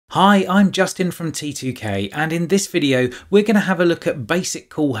Hi, I'm Justin from T2K, and in this video we're going to have a look at basic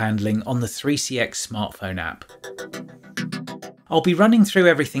call handling on the 3CX smartphone app. I'll be running through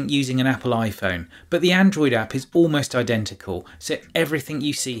everything using an Apple iPhone, but the Android app is almost identical, so everything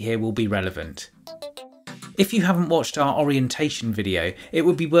you see here will be relevant. If you haven't watched our orientation video, it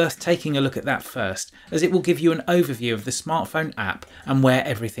would be worth taking a look at that first, as it will give you an overview of the smartphone app and where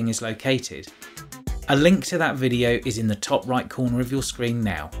everything is located. A link to that video is in the top right corner of your screen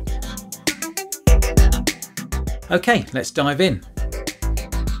now. Okay, let's dive in.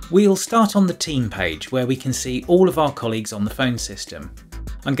 We'll start on the team page where we can see all of our colleagues on the phone system.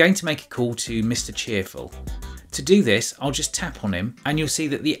 I'm going to make a call to Mr. Cheerful. To do this, I'll just tap on him and you'll see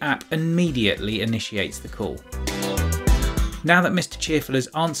that the app immediately initiates the call. Now that Mr. Cheerful has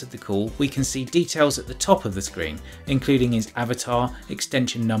answered the call, we can see details at the top of the screen, including his avatar,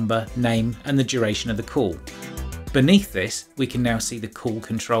 extension number, name, and the duration of the call. Beneath this, we can now see the call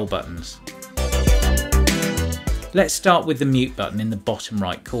control buttons. Let's start with the mute button in the bottom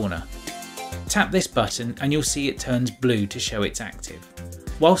right corner. Tap this button and you'll see it turns blue to show it's active.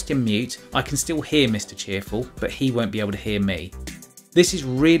 Whilst in mute, I can still hear Mr. Cheerful, but he won't be able to hear me. This is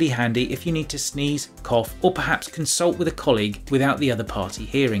really handy if you need to sneeze, cough, or perhaps consult with a colleague without the other party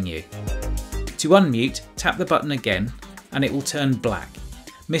hearing you. To unmute, tap the button again and it will turn black.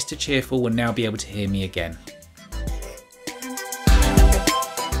 Mr. Cheerful will now be able to hear me again.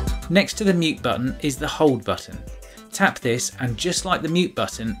 Next to the mute button is the hold button. Tap this and just like the mute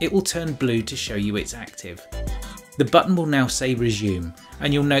button, it will turn blue to show you it's active. The button will now say resume,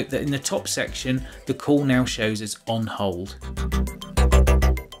 and you'll note that in the top section, the call now shows as on hold.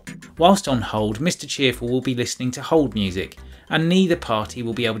 Whilst on hold, Mr. Cheerful will be listening to hold music, and neither party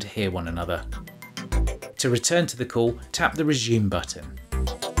will be able to hear one another. To return to the call, tap the resume button.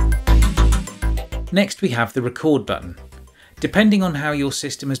 Next we have the record button. Depending on how your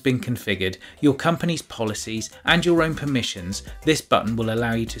system has been configured, your company's policies and your own permissions, this button will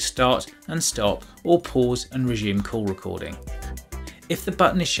allow you to start and stop or pause and resume call recording. If the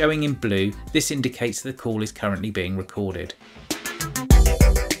button is showing in blue, this indicates the call is currently being recorded.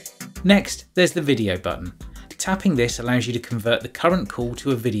 Next, there's the video button. Tapping this allows you to convert the current call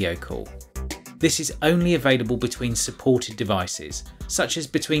to a video call. This is only available between supported devices, such as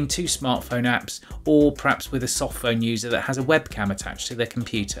between two smartphone apps or perhaps with a softphone user that has a webcam attached to their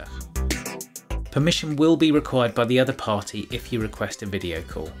computer. Permission will be required by the other party if you request a video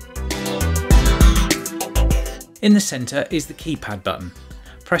call. In the centre is the keypad button.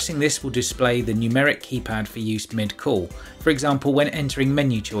 Pressing this will display the numeric keypad for use mid-call, for example when entering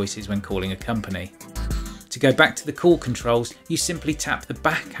menu choices when calling a company. To go back to the call controls, you simply tap the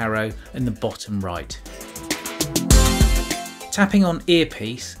back arrow in the bottom right. Tapping on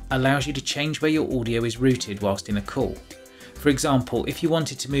earpiece allows you to change where your audio is routed whilst in a call. For example, if you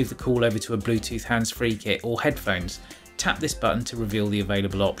wanted to move the call over to a Bluetooth hands-free kit or headphones, tap this button to reveal the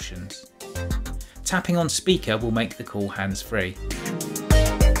available options. Tapping on speaker will make the call hands-free.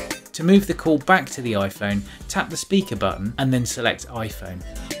 To move the call back to the iPhone, tap the speaker button and then select iPhone.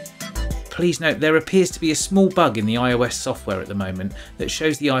 Please note there appears to be a small bug in the iOS software at the moment that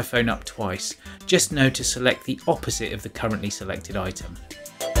shows the iPhone up twice. Just know to select the opposite of the currently selected item.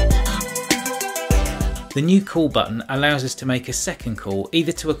 The new call button allows us to make a second call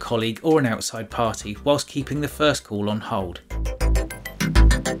either to a colleague or an outside party whilst keeping the first call on hold.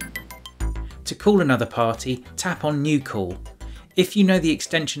 To call another party, tap on new call. If you know the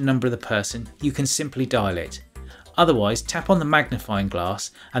extension number of the person, you can simply dial it. Otherwise, tap on the magnifying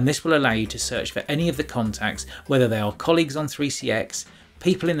glass and this will allow you to search for any of the contacts, whether they are colleagues on 3CX,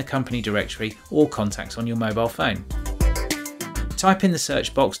 people in the company directory or contacts on your mobile phone. Type in the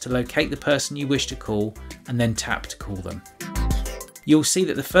search box to locate the person you wish to call and then tap to call them. You'll see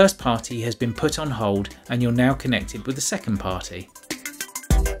that the first party has been put on hold and you're now connected with the second party.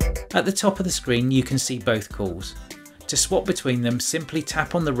 At the top of the screen you can see both calls. To swap between them, simply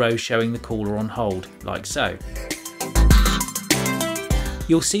tap on the row showing the caller on hold, like so.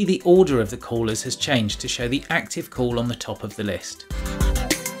 You'll see the order of the callers has changed to show the active call on the top of the list.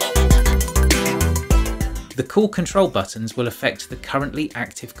 The call control buttons will affect the currently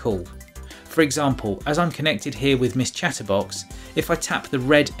active call. For example, as I'm connected here with Miss Chatterbox, if I tap the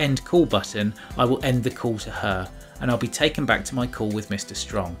red end call button, I will end the call to her and I'll be taken back to my call with Mr.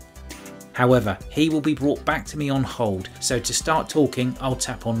 Strong. However, he will be brought back to me on hold, so to start talking, I'll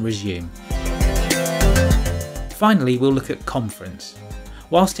tap on resume. Finally, we'll look at conference.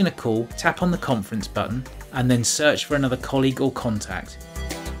 Whilst in a call, tap on the conference button and then search for another colleague or contact.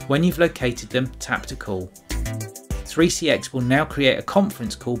 When you've located them, tap to call. 3CX will now create a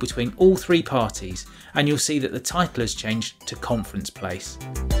conference call between all three parties, and you'll see that the title has changed to Conference Place.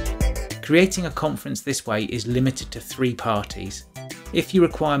 Creating a conference this way is limited to 3 parties. If you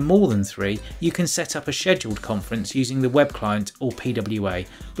require more than 3, you can set up a scheduled conference using the web client or PWA,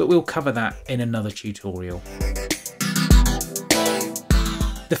 but we'll cover that in another tutorial.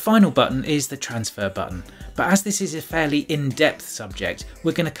 The final button is the transfer button, but as this is a fairly in-depth subject,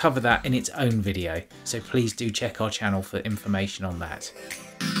 we're going to cover that in its own video, so please do check our channel for information on that.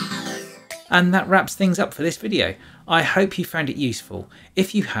 And that wraps things up for this video. I hope you found it useful.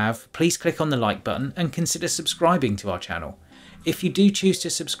 If you have, please click on the like button and consider subscribing to our channel. If you do choose to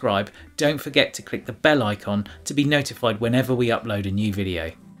subscribe, don't forget to click the bell icon to be notified whenever we upload a new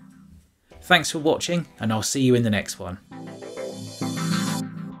video. Thanks for watching, and I'll see you in the next one.